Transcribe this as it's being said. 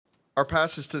Our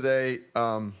passage today,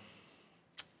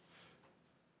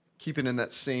 keeping in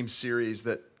that same series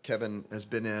that Kevin has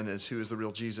been in as Who is the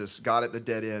Real Jesus, God at the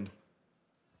Dead End.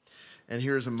 And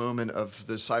here's a moment of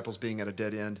the disciples being at a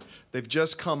dead end. They've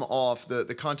just come off, the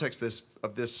context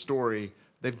of this story,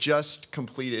 they've just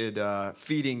completed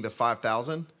feeding the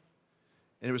 5,000. And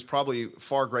it was probably a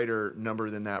far greater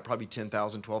number than that, probably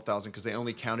 10,000, 12,000, because they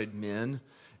only counted men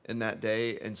in that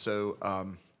day. And so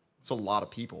it's a lot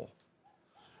of people.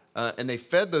 And they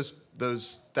fed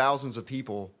those thousands of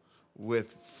people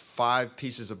with 5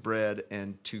 pieces of bread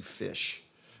and 2 fish.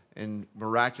 And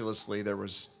miraculously, there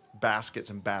was baskets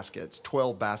and baskets,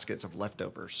 12 baskets of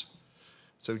leftovers.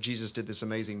 So Jesus did this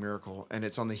amazing miracle. And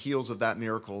it's on the heels of that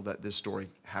miracle that this story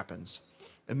happens.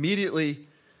 Immediately,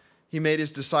 he made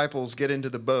his disciples get into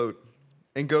the boat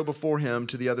and go before him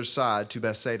to the other side, to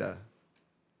Bethsaida,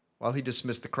 while he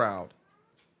dismissed the crowd.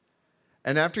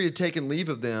 And after he had taken leave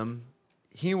of them,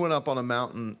 he went up on the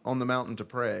mountain to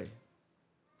pray.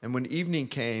 And when evening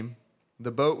came, the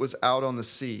boat was out on the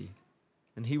sea,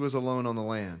 and he was alone on the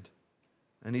land.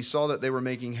 And he saw that they were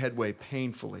making headway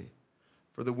painfully,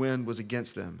 for the wind was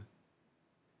against them.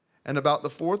 And about the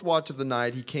 4th watch of the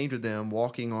night, he came to them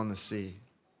walking on the sea.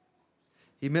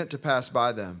 He meant to pass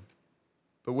by them,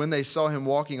 but when they saw him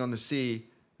walking on the sea,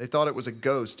 they thought it was a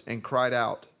ghost and cried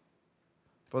out.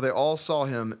 For they all saw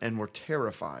him and were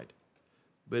terrified.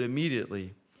 But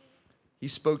immediately he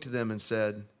spoke to them and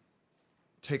said,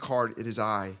 "Take heart, it is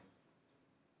I.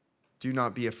 Do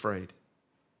not be afraid."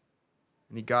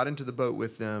 And he got into the boat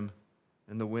with them,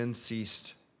 and the wind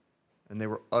ceased, and they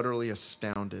were utterly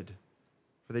astounded,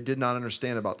 for they did not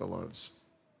understand about the loaves,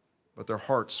 but their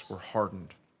hearts were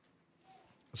hardened.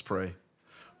 Let's pray.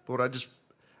 Lord, I just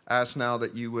ask now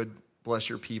that you would bless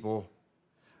your people,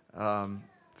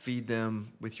 feed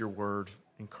them with your word,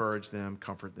 encourage them,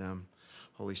 comfort them.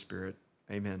 Holy Spirit,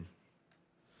 amen.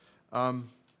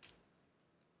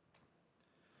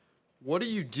 What do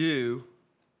you do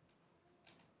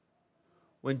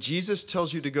when Jesus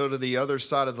tells you to go to the other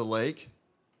side of the lake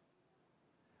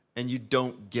and you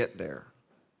don't get there?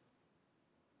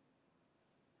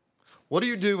 What do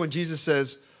you do when Jesus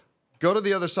says, go to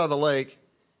the other side of the lake,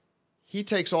 he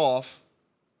takes off,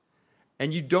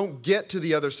 and you don't get to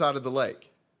the other side of the lake?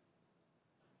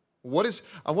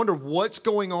 I wonder what's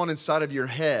going on inside of your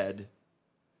head,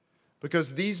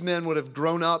 because these men would have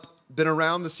grown up, been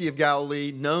around the Sea of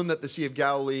Galilee, known that the Sea of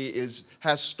Galilee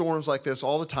has storms like this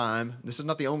all the time. This is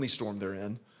not the only storm they're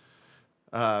in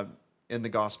the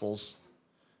Gospels.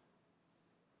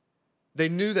 They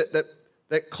knew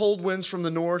that cold winds from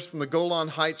the north, from the Golan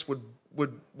Heights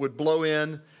would blow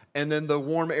in, and then the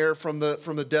warm air from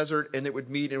the desert, and it would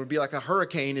meet, and it would be like a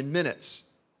hurricane in minutes.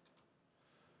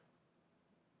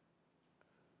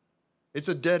 It's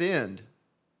a dead end.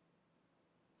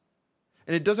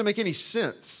 And it doesn't make any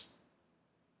sense.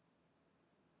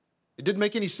 It didn't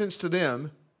make any sense to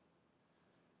them.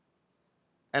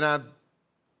 And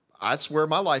that's where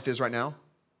my life is right now.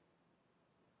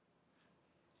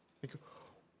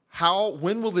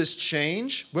 When will this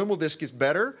change? When will this get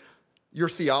better? Your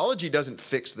theology doesn't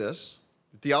fix this.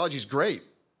 Theology is great,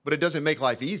 but it doesn't make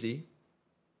life easy.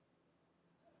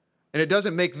 And it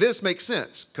doesn't make this make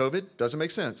sense. COVID doesn't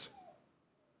make sense.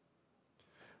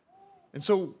 And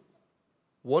so,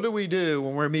 what do we do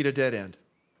when we meet a dead end?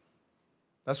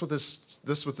 That's what this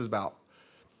is about.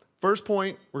 First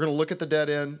point, we're going to look at the dead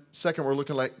end. Second, we're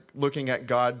looking at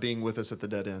God being with us at the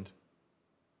dead end.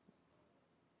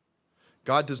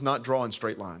 God does not draw in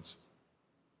straight lines.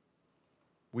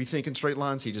 We think in straight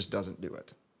lines, he just doesn't do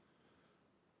it.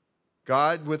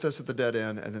 God with us at the dead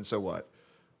end, and then so what?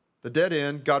 The dead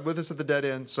end, God with us at the dead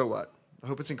end, so what? I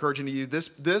hope it's encouraging to you.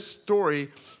 This story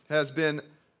has been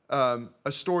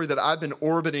a story that I've been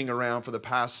orbiting around for the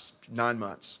past 9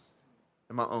 months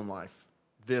in my own life.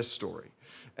 This story.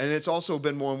 And it's also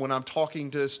been one when I'm talking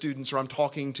to students, or I'm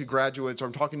talking to graduates, or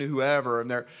I'm talking to whoever,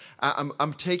 and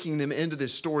I'm taking them into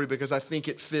this story because I think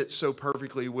it fits so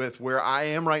perfectly with where I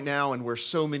am right now and where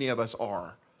so many of us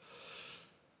are.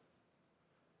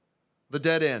 The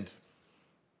dead end.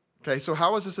 Okay, so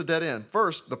how is this a dead end?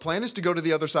 First, the plan is to go to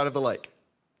the other side of the lake.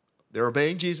 They're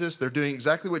obeying Jesus. They're doing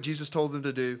exactly what Jesus told them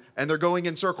to do, and they're going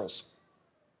in circles.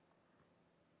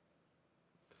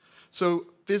 So,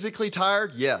 physically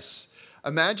tired? Yes.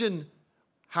 Imagine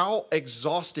how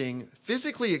exhausting,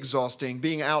 physically exhausting,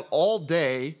 being out all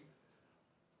day,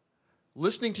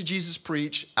 listening to Jesus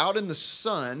preach, out in the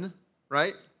sun,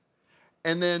 right?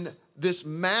 And then this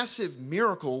massive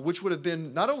miracle, which would have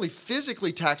been not only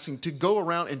physically taxing to go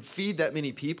around and feed that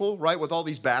many people, right, with all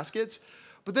these baskets,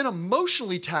 but then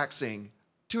emotionally taxing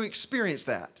to experience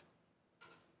that.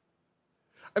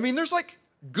 I mean, there's like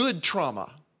good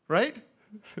trauma, right?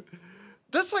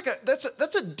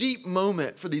 That's a deep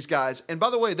moment for these guys. And by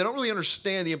the way, they don't really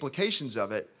understand the implications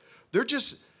of it. They're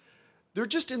just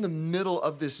in the middle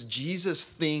of this Jesus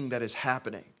thing that is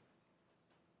happening.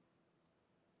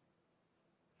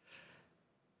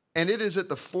 And it is at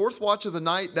the fourth watch of the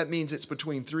night. That means it's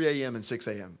between 3 a.m. and 6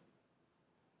 a.m.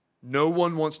 No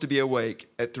one wants to be awake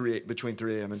at between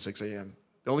 3 a.m. and 6 a.m.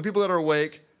 The only people that are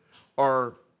awake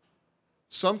are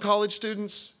some college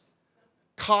students,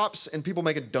 cops, and people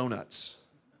making donuts.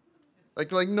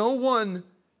 Like no one,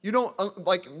 you don't,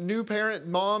 like new parent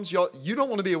moms, you don't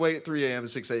want to be awake at 3 a.m. and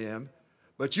 6 a.m.,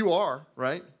 but you are,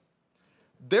 right?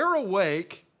 They're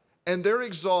awake and they're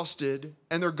exhausted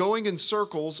and they're going in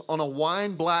circles on a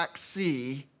wine-black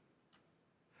sea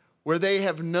where they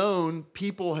have known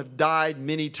people have died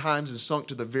many times and sunk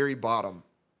to the very bottom.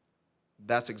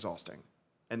 That's exhausting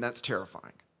and that's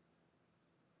terrifying.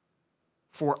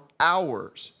 For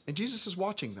hours, and Jesus is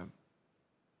watching them.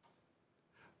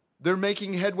 They're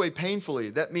making headway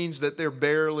painfully. That means that they're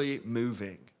barely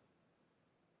moving.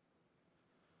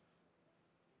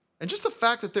 And just the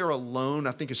fact that they're alone,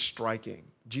 I think, is striking.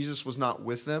 Jesus was not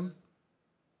with them.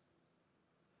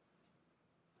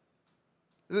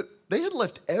 They had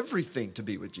left everything to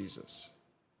be with Jesus.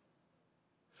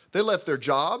 They left their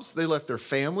jobs, they left their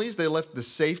families, they left the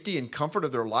safety and comfort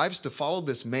of their lives to follow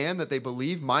this man that they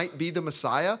believe might be the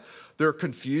Messiah. They're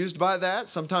confused by that.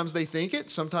 Sometimes they think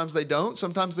it, sometimes they don't.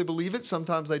 Sometimes they believe it,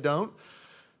 sometimes they don't.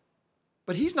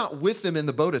 But he's not with them in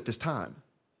the boat at this time.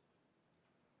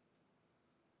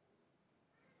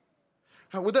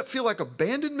 Would that feel like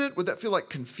abandonment? Would that feel like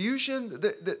confusion?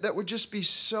 That would just be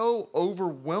so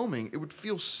overwhelming. It would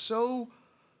feel so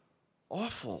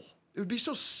awful. It would be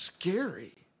so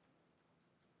scary.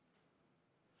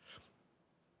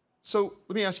 So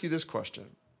let me ask you this question.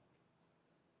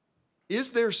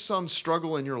 Is there some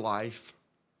struggle in your life,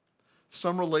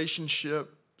 some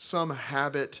relationship, some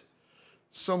habit,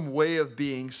 some way of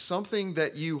being, something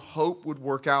that you hope would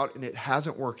work out and it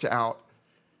hasn't worked out,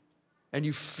 and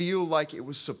you feel like it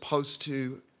was supposed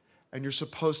to, and you're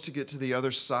supposed to get to the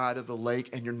other side of the lake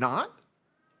and you're not?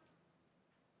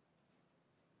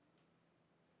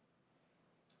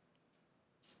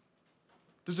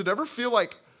 Does it ever feel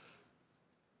like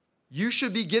you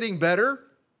should be getting better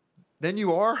than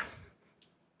you are?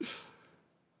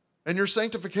 And your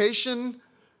sanctification,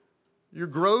 your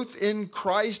growth in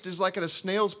Christ is like at a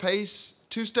snail's pace,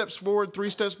 2 steps forward, 3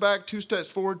 steps back, 2 steps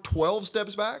forward, 12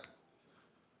 steps back?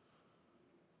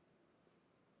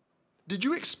 Did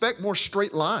you expect more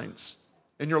straight lines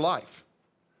in your life?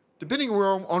 Depending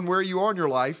on where you are in your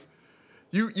life,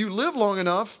 you live long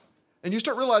enough and you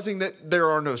start realizing that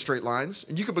there are no straight lines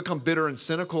and you can become bitter and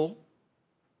cynical.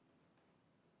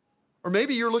 Or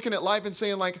maybe you're looking at life and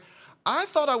saying like, I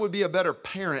thought I would be a better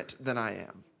parent than I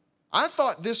am. I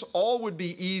thought this all would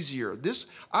be easier.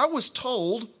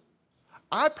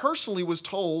 I personally was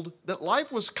told that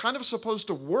life was kind of supposed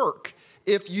to work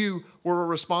if you were a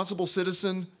responsible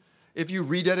citizen, if you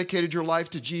rededicated your life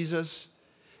to Jesus,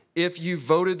 if you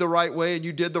voted the right way and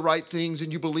you did the right things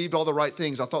and you believed all the right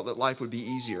things. I thought that life would be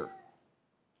easier.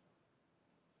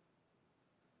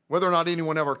 Whether or not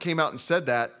anyone ever came out and said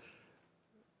that,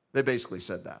 they basically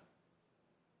said that.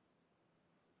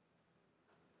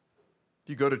 If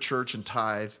you go to church and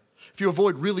tithe, if you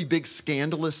avoid really big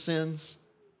scandalous sins,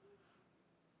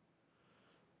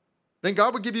 then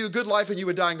God would give you a good life and you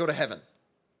would die and go to heaven.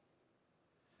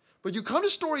 But you come to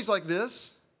stories like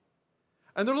this,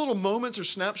 and they're little moments or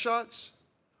snapshots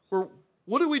where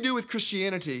what do we do with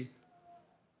Christianity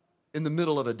in the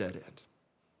middle of a dead end?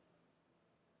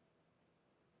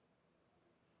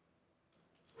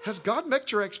 Has God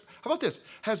met your, how about this?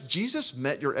 Has Jesus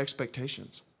met your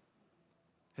expectations?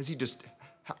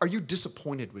 Are you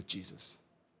disappointed with Jesus?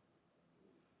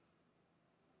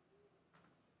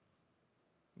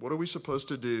 What are we supposed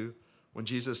to do when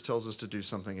Jesus tells us to do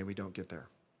something and we don't get there?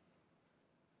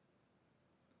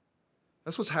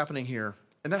 That's what's happening here.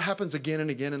 And that happens again and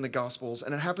again in the Gospels,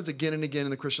 and it happens again and again in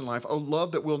the Christian life. Oh,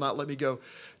 love that will not let me go.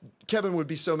 Kevin would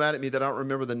be so mad at me that I don't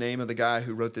remember the name of the guy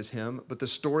who wrote this hymn, but the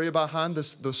story behind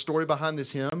this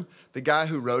hymn, the guy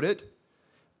who wrote it,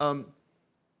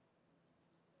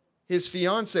 his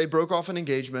fiance broke off an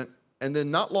engagement, and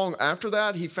then not long after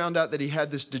that, he found out that he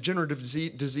had this degenerative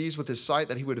disease with his sight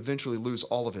that he would eventually lose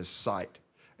all of his sight.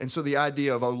 And so the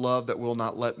idea of, oh, love that will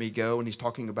not let me go, and he's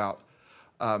talking about,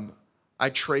 I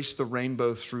trace the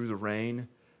rainbow through the rain.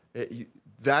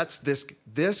 That's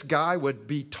this guy would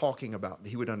be talking about.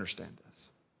 He would understand this.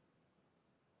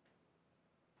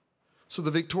 So the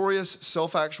victorious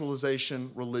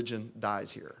self-actualization religion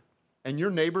dies here. and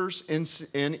your neighbors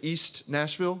in East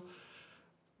Nashville,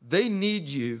 they need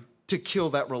you to kill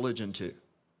that religion too.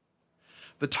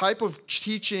 The type of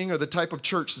teaching or the type of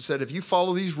church that said, if you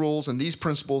follow these rules and these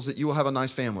principles, that you will have a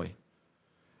nice family.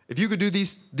 If you could do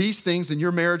these things, then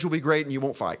your marriage will be great and you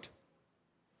won't fight.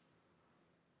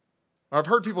 I've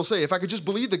heard people say, if I could just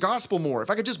believe the gospel more, if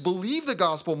I could just believe the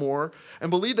gospel more and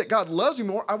believe that God loves me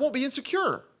more, I won't be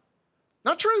insecure.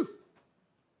 Not true.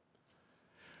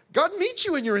 God meets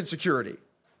you in your insecurity.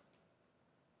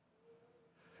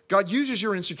 God uses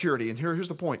your insecurity, and here's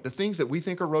the point. The things that we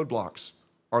think are roadblocks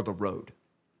are the road.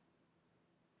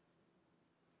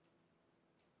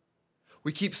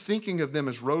 We keep thinking of them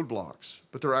as roadblocks,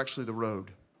 but they're actually the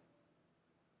road.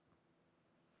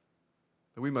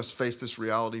 That we must face this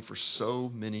reality for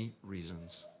so many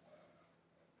reasons.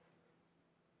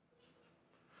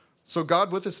 So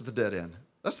God with us at the dead end.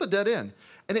 That's the dead end.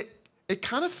 And it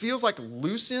kind of feels like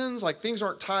loose ends, like things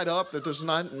aren't tied up, that there's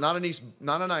not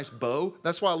a nice bow.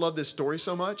 That's why I love this story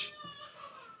so much.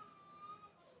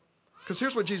 Because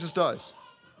here's what Jesus does.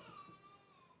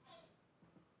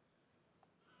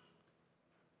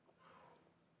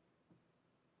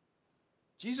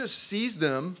 Jesus sees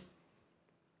them,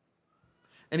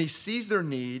 and he sees their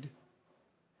need,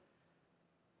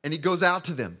 and he goes out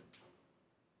to them.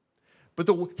 But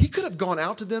he could have gone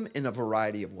out to them in a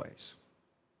variety of ways.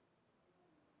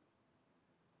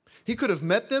 He could have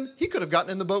met them. He could have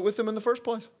gotten in the boat with them in the first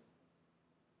place.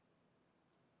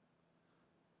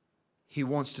 He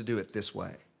wants to do it this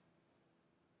way.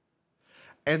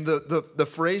 And the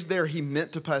phrase there, he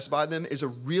meant to pass by them, is a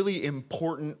really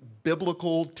important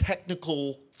biblical,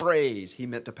 technical phrase. He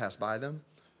meant to pass by them.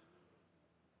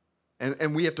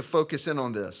 And we have to focus in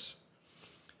on this.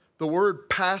 The word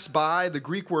pass by, the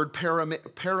Greek word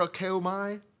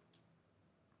parakeomai,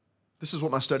 this is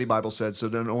what my study Bible said, so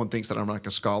no one thinks that I'm like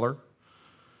a scholar.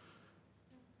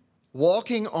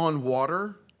 Walking on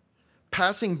water,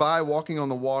 passing by, walking on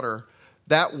the water,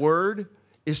 that word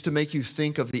is to make you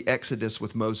think of the Exodus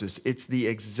with Moses. It's the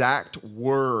exact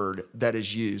word that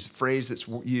is used, phrase that's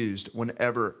used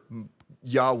whenever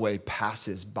Yahweh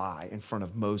passes by in front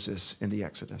of Moses in the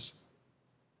Exodus.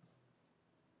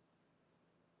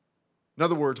 In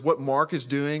other words, what Mark is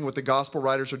doing, what the gospel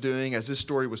writers are doing, as this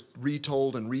story was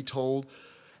retold and retold,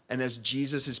 and as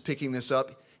Jesus is picking this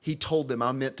up, he told them,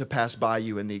 I meant to pass by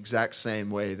you in the exact same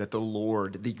way that the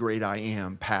Lord, the great I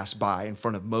am, passed by in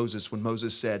front of Moses when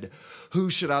Moses said, who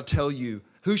should I tell you?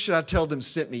 Who should I tell them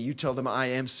sent me? You tell them I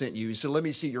am sent you. He said, let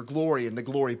me see your glory, and the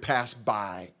glory passed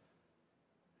by.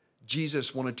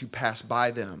 Jesus wanted to pass by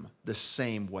them the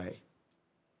same way.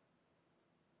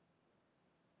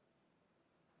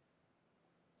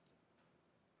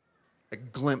 A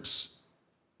glimpse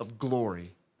of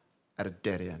glory at a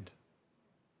dead end.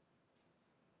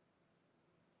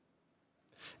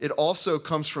 It also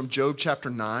comes from Job chapter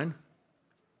 9.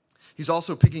 He's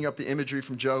also picking up the imagery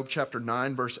from Job chapter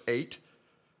 9, verse 8,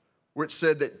 where it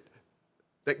said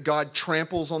that God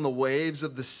tramples on the waves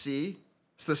of the sea.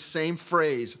 It's the same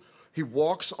phrase. He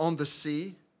walks on the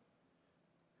sea.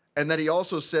 And that he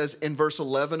also says in verse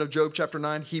 11 of Job chapter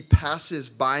 9, he passes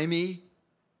by me.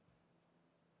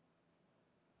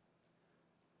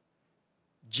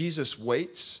 Jesus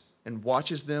waits and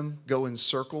watches them go in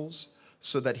circles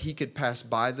so that he could pass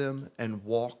by them and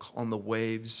walk on the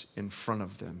waves in front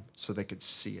of them so they could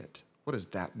see it. What does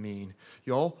that mean?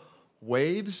 Y'all,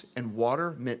 waves and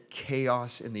water meant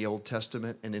chaos in the Old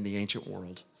Testament and in the ancient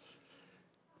world.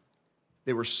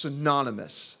 They were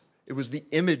synonymous. It was the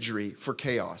imagery for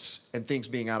chaos and things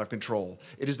being out of control.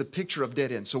 It is the picture of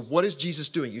dead end. So what is Jesus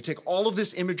doing? You take all of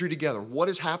this imagery together. What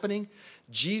is happening?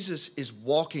 Jesus is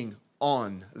walking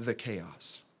on the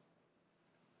chaos.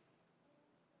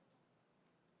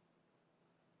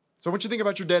 So I want you to think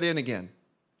about your dead end again.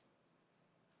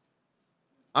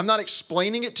 I'm not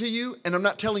explaining it to you, and I'm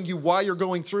not telling you why you're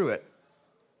going through it.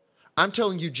 I'm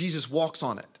telling you Jesus walks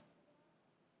on it.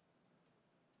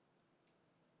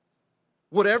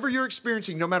 Whatever you're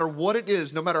experiencing, no matter what it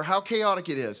is, no matter how chaotic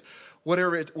it is,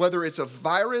 whether it's a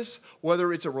virus,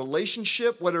 whether it's a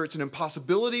relationship, whether it's an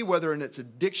impossibility, whether it's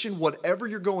addiction, whatever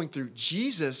you're going through,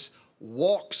 Jesus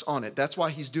walks on it. That's why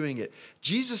he's doing it.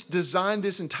 Jesus designed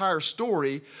this entire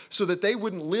story so that they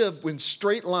wouldn't live in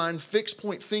straight line, fixed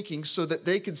point thinking, so that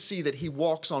they could see that he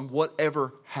walks on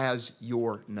whatever has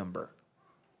your number.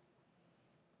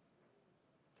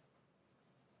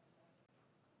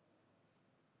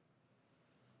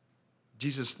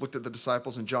 Jesus looked at the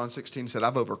disciples in John 16 and said,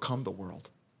 I've overcome the world.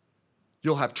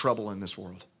 You'll have trouble in this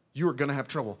world. You are going to have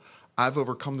trouble. I've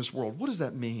overcome this world. What does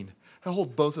that mean? I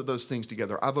hold both of those things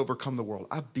together. I've overcome the world.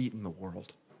 I've beaten the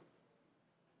world.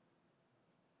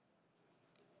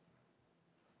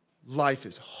 life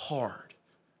is hard,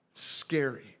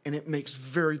 scary, and it makes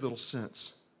very little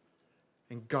sense.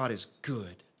 And God is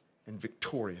good and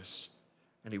victorious,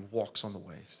 and he walks on the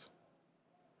waves.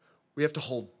 We have to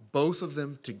hold both of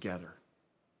them together.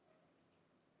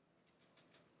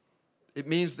 It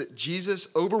means that Jesus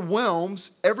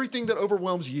overwhelms everything that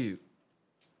overwhelms you.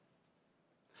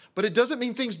 But it doesn't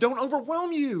mean things don't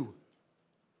overwhelm you.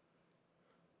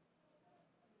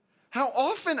 How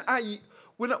often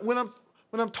when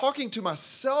I'm talking to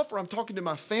myself or I'm talking to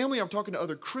my family, I'm talking to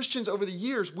other Christians over the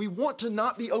years, we want to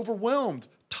not be overwhelmed.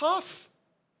 Tough.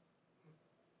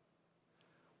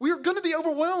 We're going to be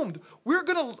overwhelmed. We're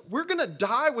going to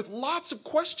die with lots of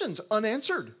questions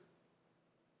unanswered.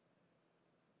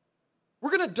 We're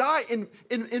going to die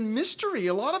in mystery.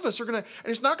 A lot of us are going to,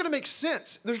 and it's not going to make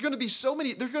sense. There's going to be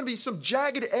some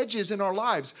jagged edges in our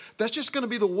lives. That's just going to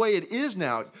be the way it is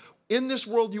now. In this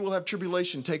world, you will have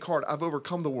tribulation. Take heart. I've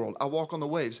overcome the world. I walk on the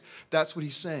waves. That's what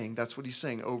he's saying. That's what he's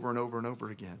saying over and over and over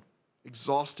again.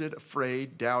 Exhausted,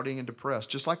 afraid, doubting, and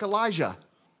depressed. Just like Elijah.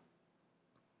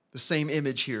 The same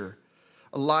image here.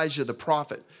 Elijah, the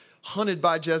prophet, hunted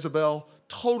by Jezebel,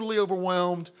 totally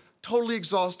overwhelmed, totally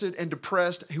exhausted and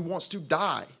depressed, who wants to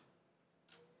die.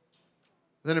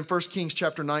 Then in 1 Kings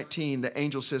chapter 19, the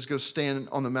angel says, go stand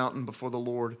on the mountain before the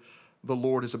Lord. The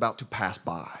Lord is about to pass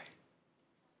by.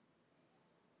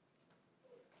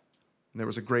 And there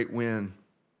was a great wind.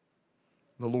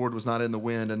 The Lord was not in the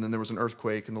wind, and then there was an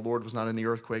earthquake, and the Lord was not in the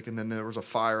earthquake, and then there was a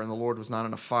fire, and the Lord was not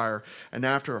in a fire. And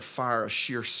after a fire, a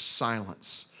sheer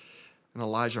silence. And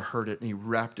Elijah heard it, and he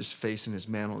wrapped his face in his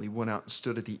mantle. He went out and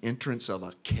stood at the entrance of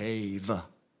a cave.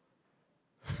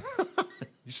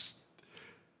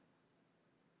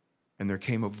 And there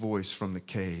came a voice from the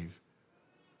cave.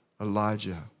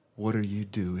 Elijah, what are you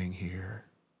doing here?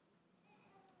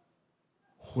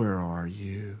 Where are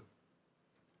you?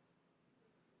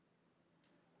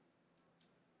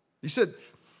 He said,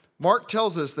 Mark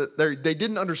tells us that they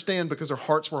didn't understand because their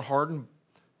hearts were hardened.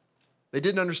 They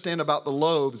didn't understand about the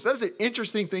loaves. That's an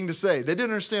interesting thing to say. They didn't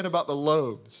understand about the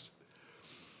loaves.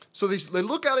 So they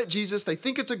look out at Jesus. They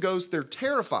think it's a ghost. They're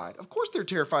terrified. Of course they're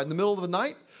terrified. In the middle of the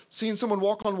night, seeing someone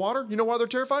walk on water. You know why they're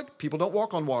terrified? People don't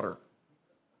walk on water.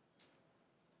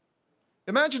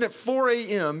 Imagine at 4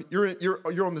 a.m.,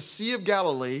 you're on the Sea of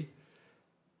Galilee.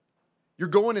 You're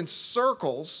going in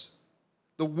circles.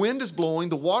 The wind is blowing.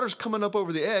 The water's coming up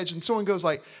over the edge. And someone goes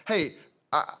like, hey,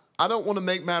 I don't want to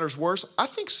make matters worse. I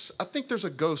think there's a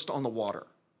ghost on the water.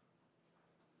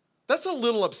 That's a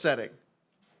little upsetting.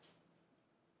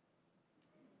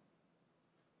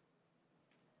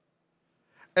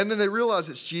 And then they realize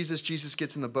it's Jesus. Jesus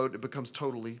gets in the boat. It becomes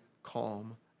totally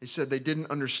calm. He said they didn't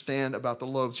understand about the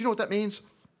loaves. You know what that means?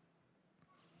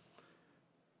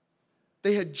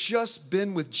 They had just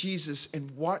been with Jesus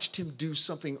and watched him do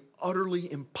something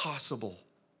utterly impossible.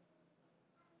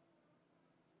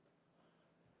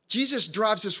 Jesus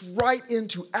drives us right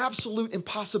into absolute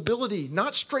impossibility,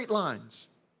 not straight lines.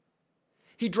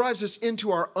 He drives us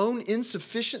into our own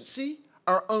insufficiency,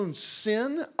 our own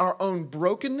sin, our own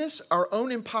brokenness, our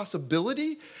own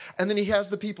impossibility, and then he has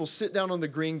the people sit down on the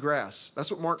green grass. That's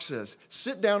what Mark says.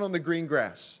 Sit down on the green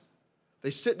grass. They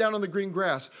sit down on the green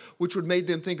grass, which would make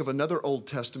them think of another Old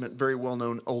Testament, very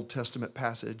well-known Old Testament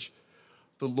passage.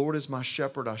 The Lord is my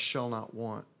shepherd, I shall not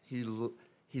want. He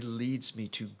leads me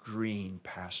to green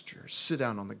pastures. Sit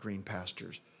down on the green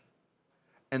pastures.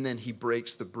 And then he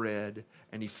breaks the bread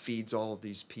and he feeds all of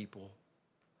these people.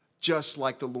 Just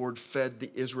like the Lord fed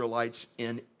the Israelites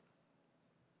in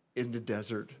the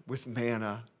desert with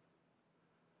manna.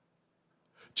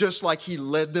 Just like he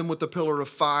led them with the pillar of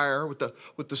fire, with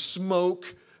the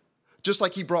smoke. Just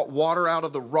like he brought water out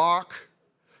of the rock.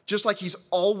 Just like he's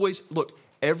always, look,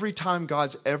 every time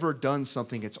God's ever done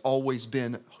something, it's always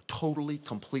been totally,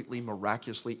 completely,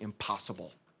 miraculously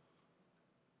impossible.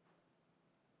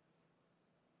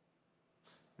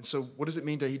 And so what does it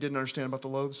mean that he didn't understand about the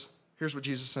loaves? Here's what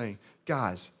Jesus is saying.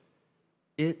 Guys,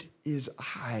 it is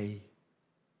I.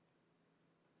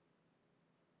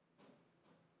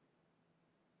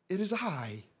 It is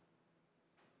I.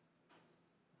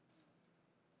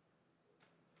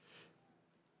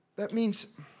 It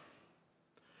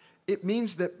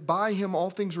means that by him all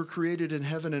things were created in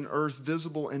heaven and earth,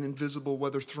 visible and invisible,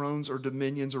 whether thrones or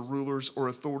dominions or rulers or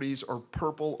authorities or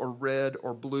purple or red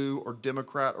or blue or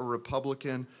Democrat or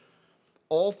Republican.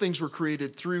 All things were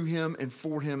created through him and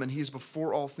for him, and he is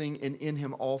before all things, and in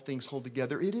him all things hold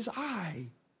together. It is I.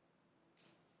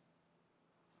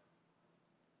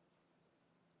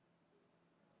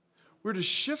 We're to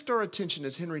shift our attention,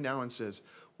 as Henry Nouwen says,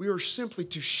 We are simply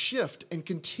to shift and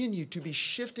continue to be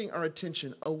shifting our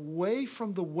attention away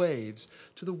from the waves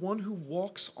to the one who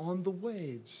walks on the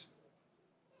waves.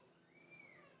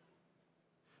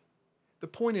 The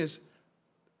point is,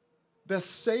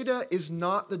 Bethsaida is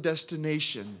not the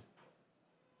destination.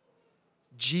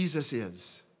 Jesus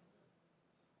is.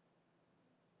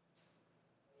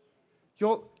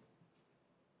 Y'all,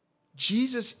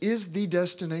 Jesus is the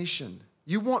destination.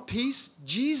 You want peace?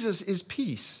 Jesus is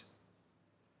peace.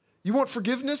 You want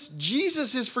forgiveness?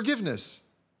 Jesus is forgiveness.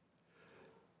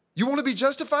 You want to be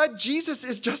justified? Jesus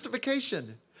is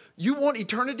justification. You want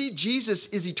eternity? Jesus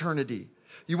is eternity.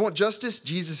 You want justice?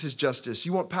 Jesus is justice.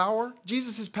 You want power?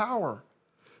 Jesus is power.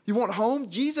 You want home?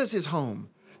 Jesus is home.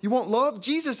 You want love?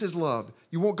 Jesus is love.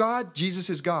 You want God? Jesus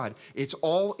is God. It's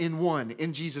all in one,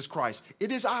 in Jesus Christ.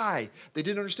 It is I. They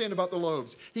didn't understand about the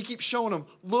loaves. He keeps showing them,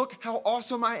 look how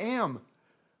awesome I am.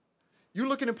 You're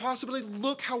looking impossibly,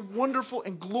 look how wonderful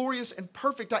and glorious and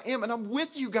perfect I am, and I'm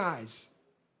with you guys.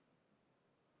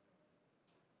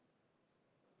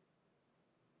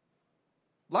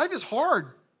 Life is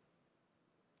hard.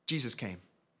 Jesus came.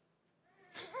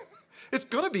 It's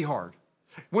going to be hard.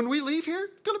 When we leave here,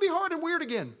 it's going to be hard and weird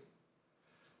again.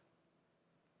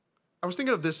 I was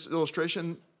thinking of this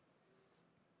illustration.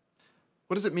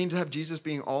 What does it mean to have Jesus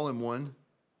being all in one?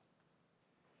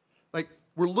 Like,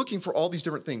 we're looking for all these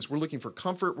different things. We're looking for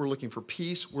comfort. We're looking for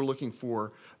peace. We're looking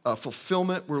for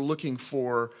fulfillment. We're looking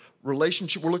for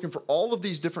relationship. We're looking for all of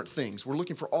these different things. We're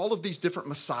looking for all of these different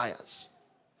messiahs.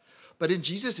 But in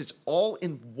Jesus, it's all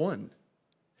in one.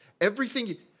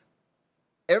 Everything,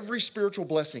 every spiritual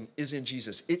blessing is in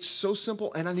Jesus. It's so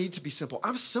simple, and I need to be simple.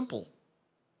 I'm simple.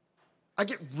 I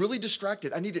get really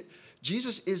distracted. I need it.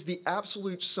 Jesus is the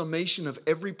absolute summation of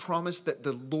every promise that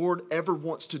the Lord ever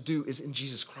wants to do is in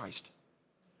Jesus Christ.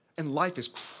 And life is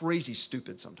crazy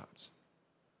stupid sometimes.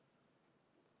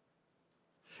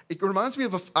 It reminds me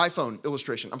of an iPhone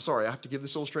illustration. I'm sorry, I have to give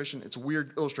this illustration. It's a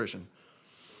weird illustration.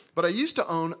 But I used to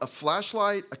own a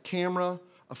flashlight, a camera,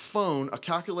 a phone, a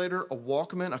calculator, a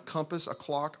Walkman, a compass, a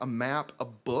clock, a map, a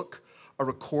book, a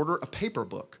recorder, a paper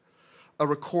book, a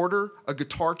recorder, a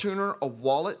guitar tuner, a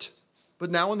wallet. But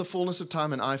now in the fullness of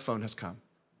time, an iPhone has come.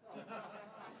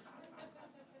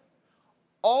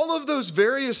 All of those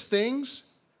various things,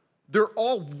 they're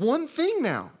all one thing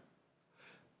now.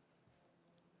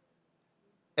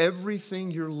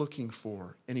 Everything you're looking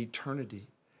for in eternity,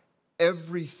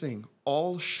 everything,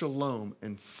 all shalom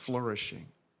and flourishing,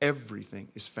 everything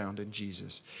is found in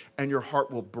Jesus. And your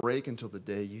heart will break until the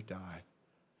day you die.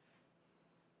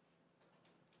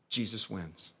 Jesus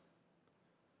wins.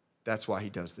 That's why he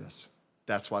does this.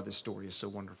 That's why this story is so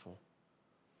wonderful.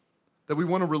 That we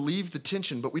want to relieve the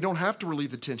tension, but we don't have to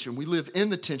relieve the tension. We live in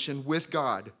the tension with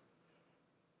God.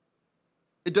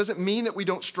 It doesn't mean that we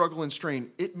don't struggle and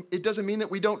strain. It doesn't mean that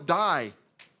we don't die.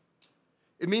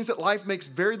 It means that life makes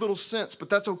very little sense, but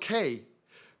that's okay.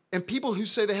 And people who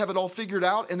say they have it all figured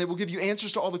out and they will give you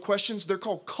answers to all the questions, they're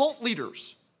called cult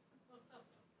leaders.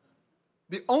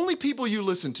 The only people you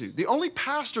listen to, the only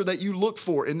pastor that you look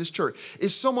for in this church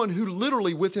is someone who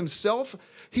literally with himself,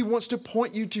 he wants to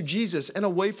point you to Jesus and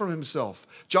away from himself.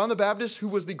 John the Baptist, who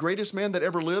was the greatest man that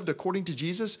ever lived according to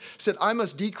Jesus, said, I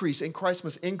must decrease and Christ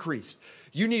must increase.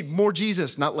 You need more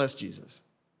Jesus, not less Jesus.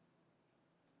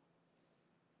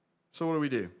 So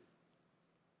what do?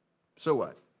 So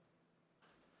what?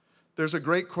 There's a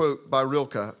great quote by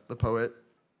Rilke, the poet.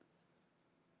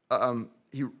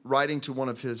 He writing to one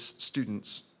of his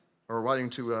students, or writing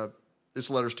to this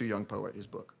Letters to a Young Poet, his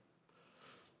book.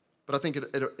 But I think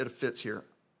it fits here.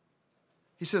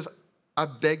 He says, I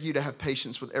beg you to have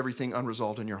patience with everything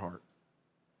unresolved in your heart.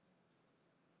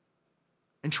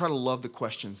 And try to love the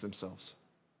questions themselves.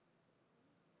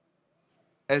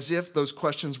 As if those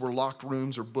questions were locked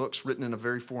rooms or books written in a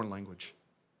very foreign language.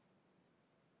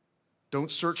 Don't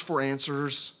search for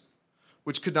answers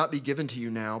which could not be given to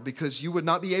you now because you would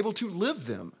not be able to live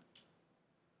them.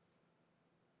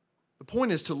 The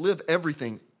point is to live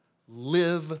everything.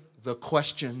 Live the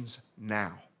questions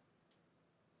now.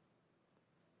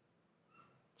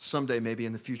 Someday, maybe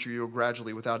in the future, you'll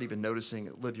gradually, without even noticing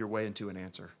it, live your way into an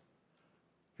answer.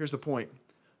 Here's the point.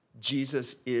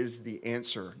 Jesus is the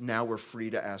answer. Now we're free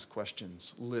to ask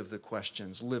questions. Live the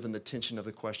questions. Live in the tension of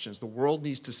the questions. The world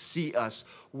needs to see us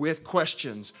with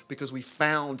questions because we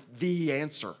found the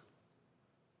answer.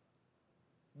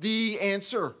 The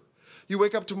answer. You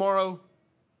wake up tomorrow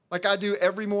like I do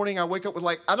every morning. I wake up with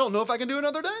I don't know if I can do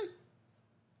another day.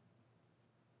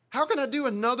 How can I do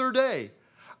another day?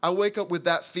 I wake up with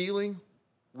that feeling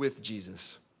with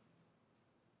Jesus.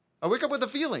 I wake up with a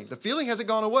feeling. The feeling hasn't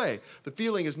gone away. The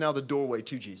feeling is now the doorway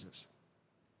to Jesus.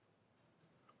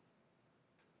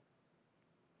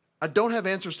 I don't have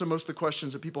answers to most of the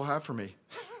questions that people have for me.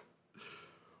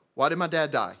 Why did my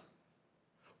dad die?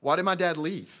 Why did my dad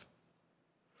leave?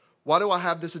 Why do I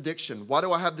have this addiction? Why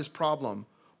do I have this problem?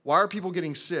 Why are people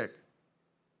getting sick?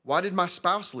 Why did my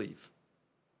spouse leave?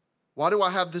 Why do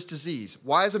I have this disease?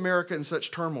 Why is America in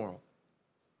such turmoil?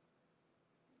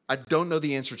 I don't know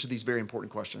the answer to these very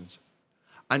important questions.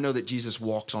 I know that Jesus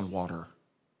walks on water.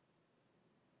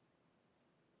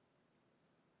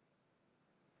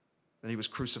 Then he was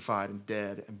crucified and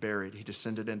dead and buried. He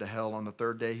descended into hell. On the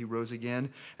third day, he rose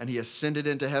again, and he ascended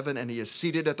into heaven, and he is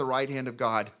seated at the right hand of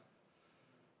God.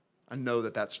 I know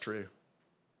that that's true.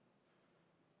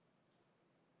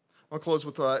 I'll close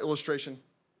with an illustration.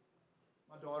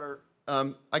 My daughter,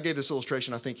 I gave this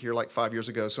illustration, I think, here like 5 years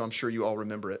ago, so I'm sure you all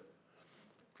remember it.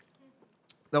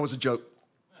 That was a joke.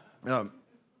 But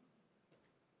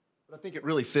I think it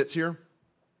really fits here.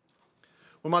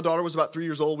 When my daughter was about 3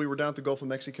 years old, we were down at the Gulf of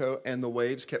Mexico, and the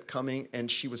waves kept coming,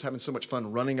 and she was having so much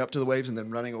fun running up to the waves and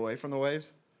then running away from the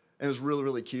waves. And it was really,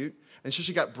 really cute. And so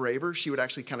she got braver. She would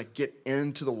actually kind of get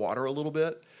into the water a little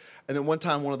bit. And then one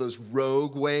time, one of those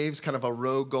rogue waves, kind of a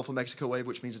rogue Gulf of Mexico wave,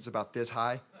 which means it's about this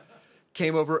high,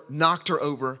 came over, knocked her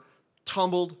over,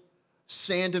 tumbled,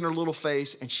 sand in her little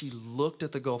face, and she looked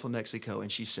at the Gulf of Mexico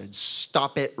and she said,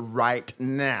 "Stop it right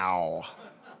now."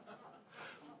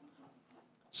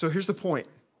 So here's the point.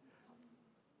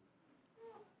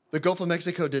 The Gulf of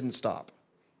Mexico didn't stop.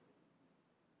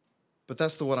 But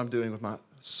that's what I'm doing with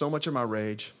so much of my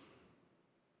rage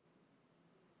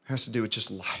has to do with just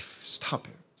life. Stop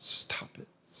it. Stop it.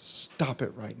 Stop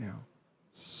it right now.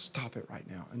 Stop it right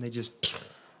now. And they just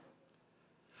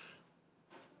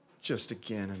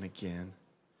again and again.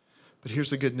 But here's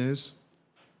the good news.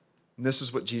 And this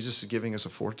is what Jesus is giving us a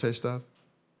foretaste of.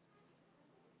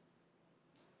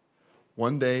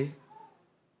 One day,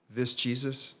 this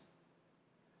Jesus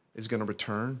is going to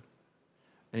return,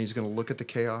 and he's going to look at the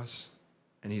chaos,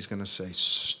 and he's going to say,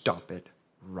 "Stop it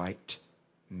right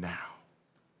now."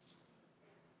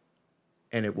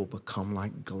 And it will become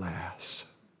like glass.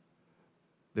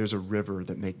 There's a river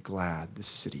that make glad the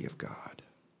city of God.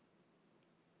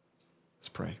 Let's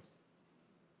pray.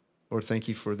 Lord, thank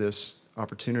you for this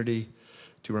opportunity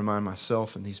to remind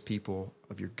myself and these people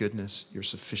of your goodness, your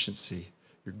sufficiency,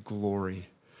 your glory.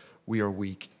 We are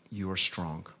weak. You are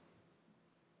strong.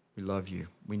 We love you.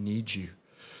 We need you.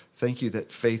 Thank you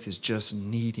that faith is just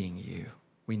needing you.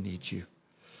 We need you.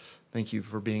 Thank you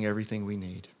for being everything we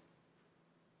need.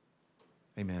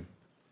 Amen.